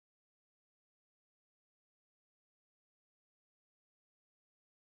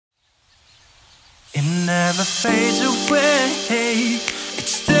It never fades away,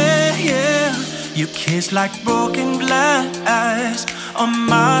 it's there, yeah. You kiss like broken glass on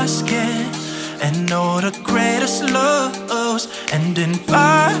my skin. And all the greatest lows end in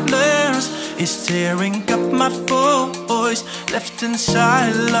violence. Is tearing up my voice, left in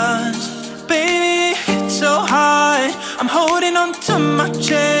silence. Baby, it's so high, I'm holding on to my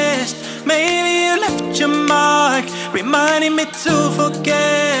chest. Maybe you left your mark, reminding me to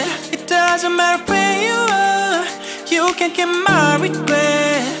forget. It doesn't matter where you are, you can get my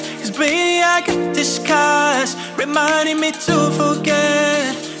regret. Cause baby, I got this scars, reminding me to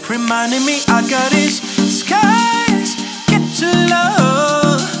forget. Reminding me I got these skies, get to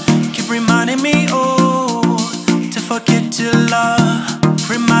love. Keep reminding me, oh, to forget to love.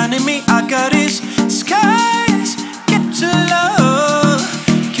 Reminding me I got these skies, get to love.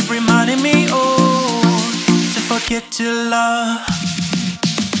 Keep reminding me, oh, to forget to love.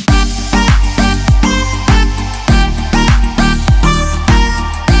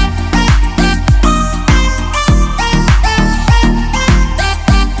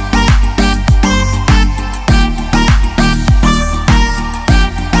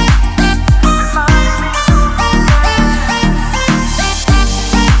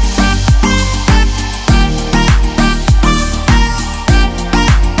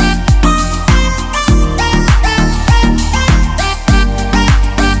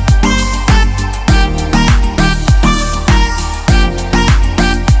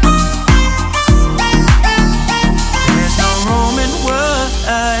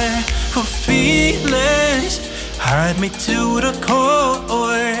 Me to the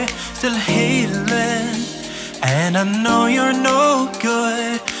core, still healing. And I know you're no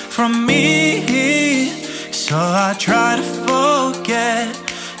good from me, so I try to forget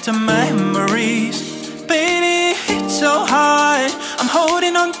the memories. Baby, it's so hard, I'm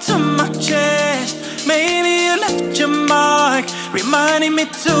holding on to my chest. Maybe you left your mark, reminding me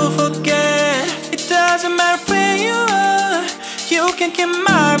to forget. It doesn't matter where you are, you can get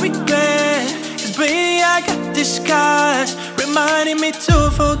my regret. Baby, I got these scars, reminding me to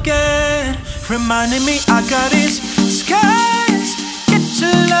forget. Reminding me I got these scars, get to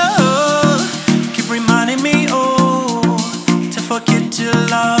love. Keep reminding me, oh, to forget to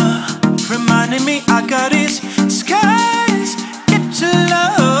love. Reminding me I got these scars, get to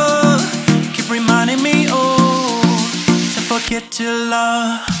love. Keep reminding me, oh, to forget to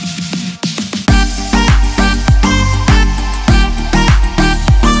love.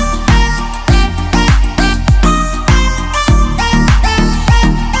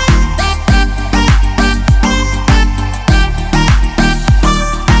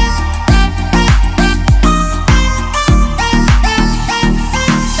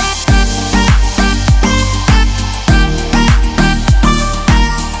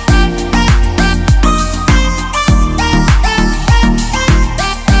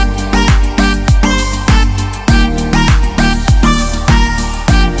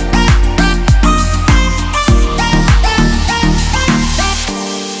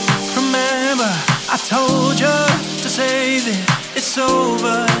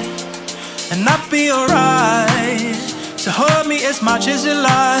 As much as I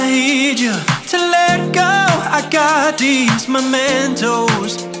lied you to let go, I got these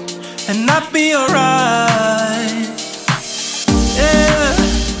mementos, and I'll be alright. Yeah,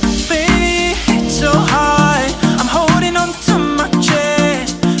 baby, it's so high, I'm holding on to my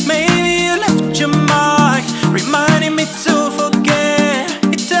chest. Maybe you left your mark, reminding me to forget.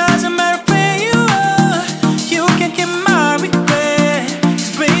 It doesn't matter where you are, you can get my regret.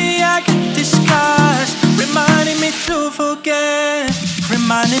 Cause baby, I got these scars, reminding me to forget.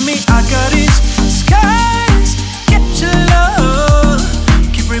 Reminding me I got these scars, get to love.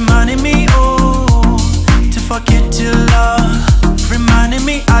 Keep reminding me, oh, to forget to love. Reminding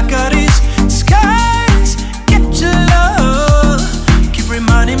me I got these scars, get to love. Keep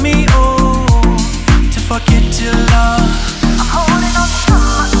reminding me, oh, to forget to love. I'm holding on to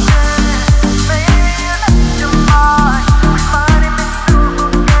my chest, baby, you left your mark, reminding me to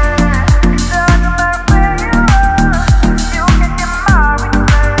forget. It doesn't matter where you are, you can get my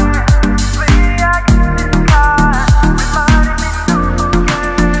regret. Baby, I got this scar, reminding me to forget.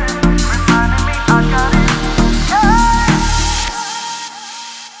 Reminding me I got it.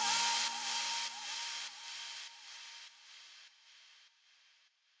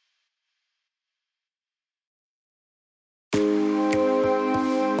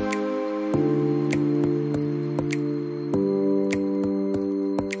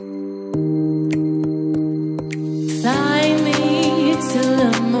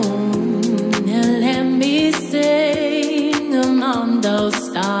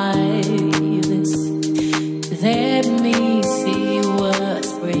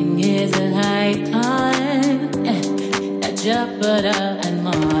 and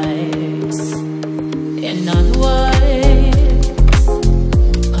mics. In other words,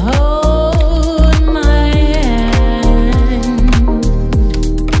 hold my hand.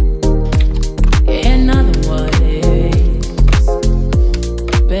 In other words,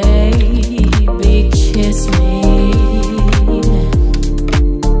 baby, kiss me.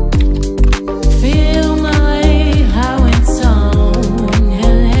 Feel my how it sound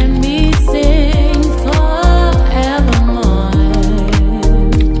and let me sing forevermore.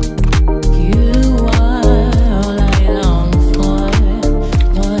 You are all I long for,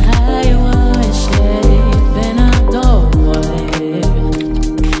 Lord, I worship and adore.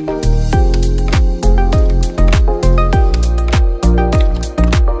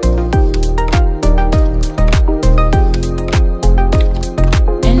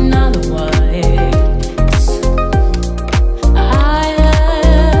 In other words, I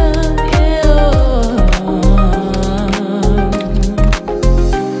love you.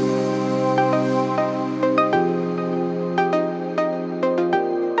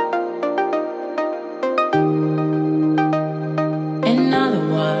 In other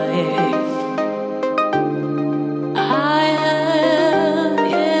words, I love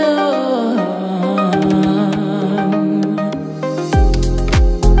you.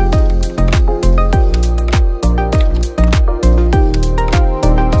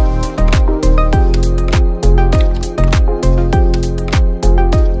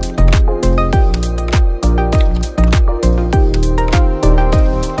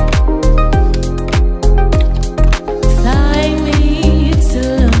 Fly me to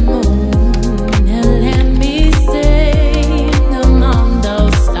the moon and let me sing among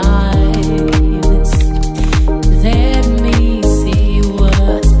those stars. Let me see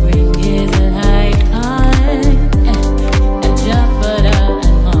what spring is like on Jupiter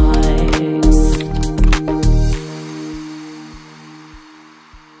and Mars.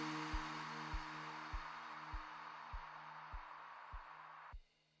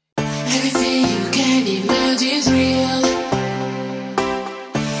 Everything you can imagine's real.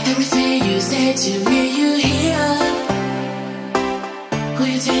 Everything you say to me, you hear. Will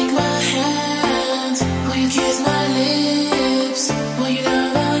you take my hand? Will you kiss my lips? Will you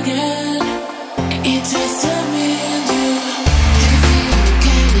love again? It takes to me and you. Everything you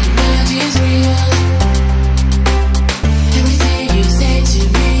can imagine's real. Everything you say to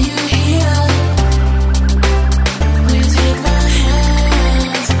me, you hear. Will you take my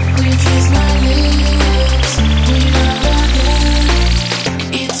hand? Will you kiss my lips? Will you love again?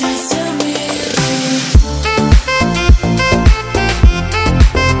 It takes to me and you.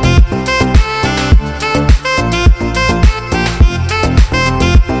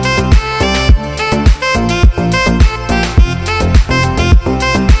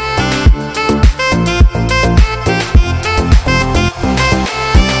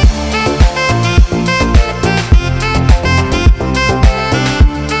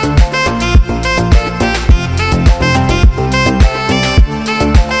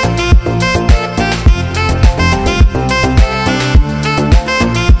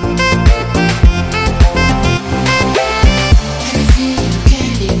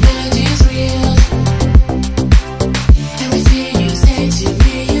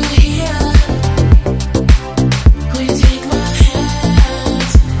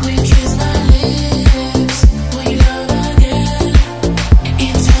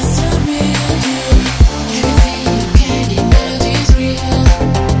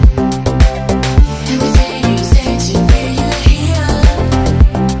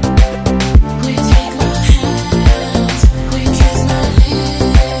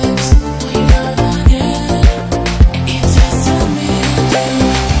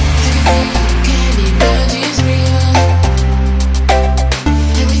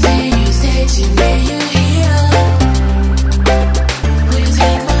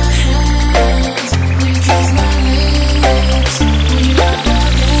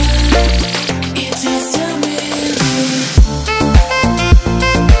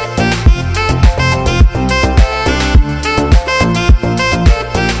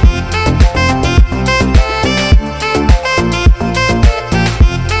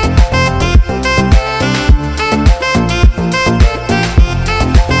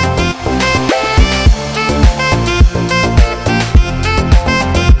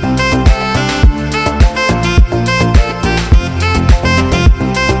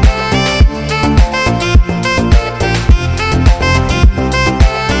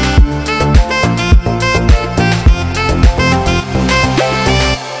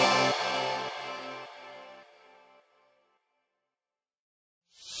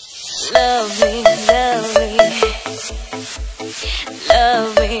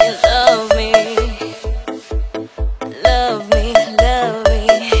 love me, love me, love me, love me.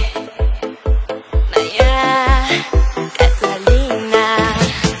 Maya Catalina.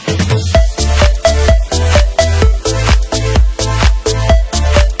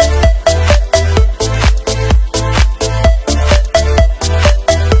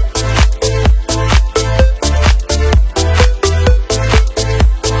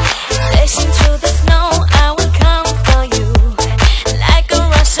 Dashing through the snow, I will come for you. Like a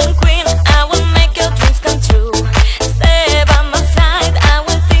Russian queen, I will make your dreams come true. Stay by my side, I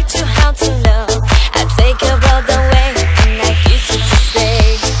will teach you how to love. I take your breath away, and I kiss you to stay.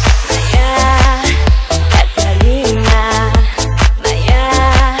 Maya Catalina, Maya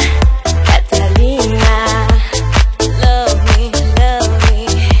Catalina. Love me, love me,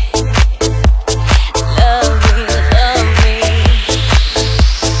 love me, love me.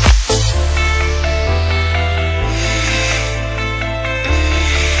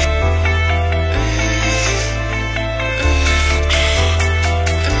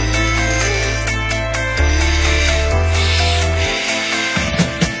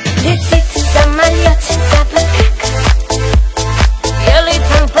 Летит самолет, в облаках. Белый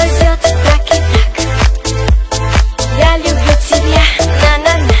тон ползет так и так. Я люблю тебя,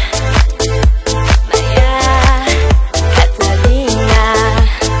 на-на-на. Моя Каталина.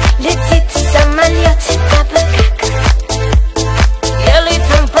 Летит самолет, в облаках. Белый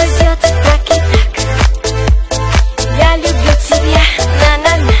тон ползет так и так. Я люблю тебя,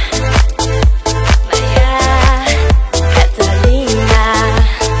 на-на-на. Моя Каталина.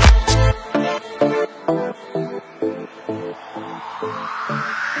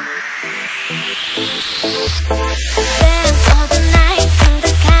 Dance all the night in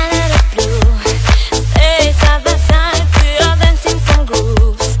the color of blue. Stay side by side, we are dancing some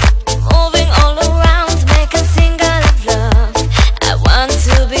grooves. Moving all around, make a single of love. I want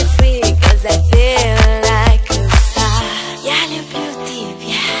to be free, cause I feel like a star. Я люблю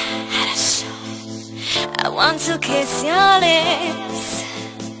тебя, хорошо. I want to kiss your lips.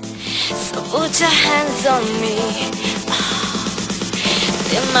 So put your hands on me.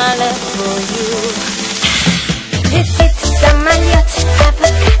 Feel my love for you. Летит самолет в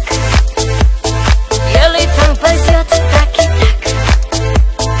облаках. Белый тон ползет так и так.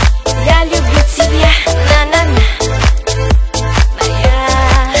 Я люблю тебя, на-на-на. Моя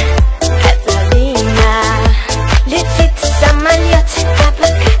Каталина. Летит самолет в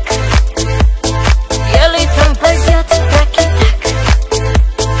облаках. Белый тон ползет так и так.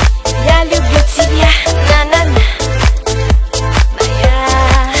 Я люблю тебя, на-на-на. Моя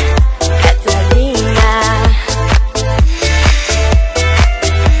Каталина.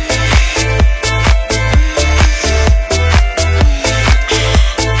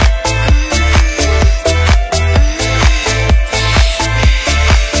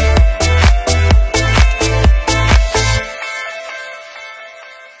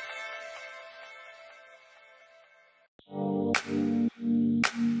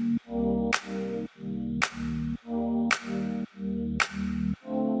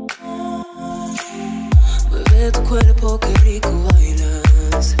 Mueve tu cuerpo, qué rico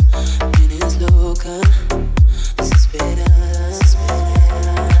bailas. Vienes loca, desesperada.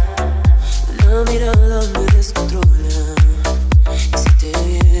 Una mirada me descontrola. Y si te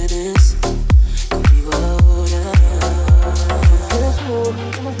vienes conmigo ahora. Tú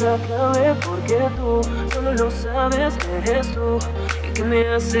tienes la clave porque tú solo lo sabes, eres tú el que me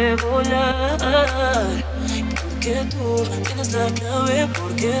hace volar. Porque tú tienes la clave,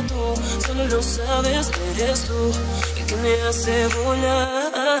 porque tú solo lo sabes, eres tú el que me hace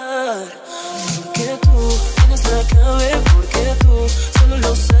volar. Porque tú tienes la clave, porque tú solo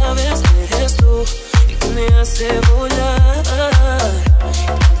lo sabes, eres tú el que me hace volar.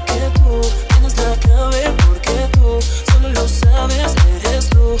 Porque tú tienes la clave, porque tú solo lo sabes, eres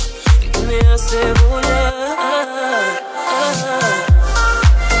tú el que me hace volar.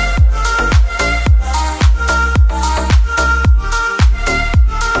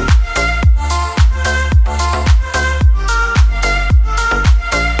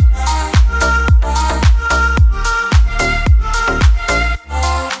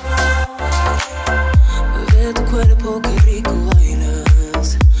 Mueve tu cuerpo, qué rico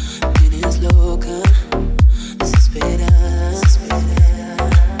bailas. Vienes loca, desesperada.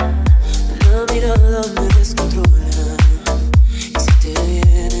 Una mirada me descontrola. Y si te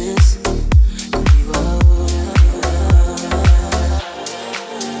vienes conmigo ahora.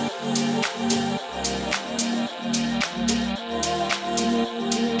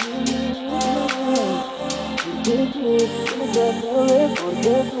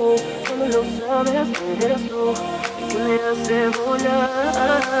 Porque tú solo lo sabes, eres tú que me hace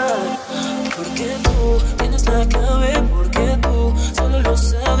volar. Porque tú tienes la clave, porque tú solo lo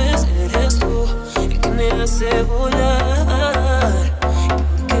sabes, eres tú el que me hace volar.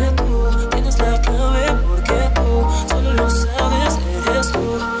 Porque tú tienes la clave, porque tú solo lo sabes, eres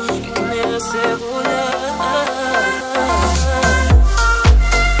tú el que me hace volar.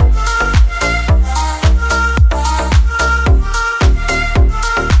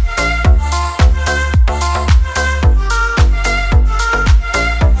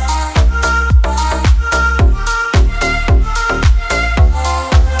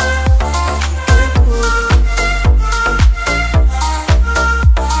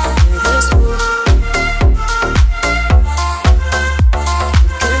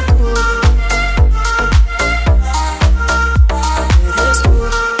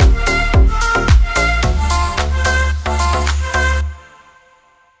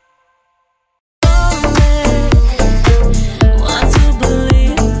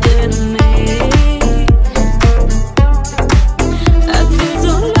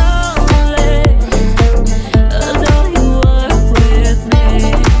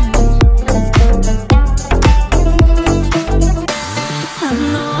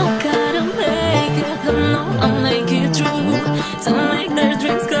 I'll make it through to make the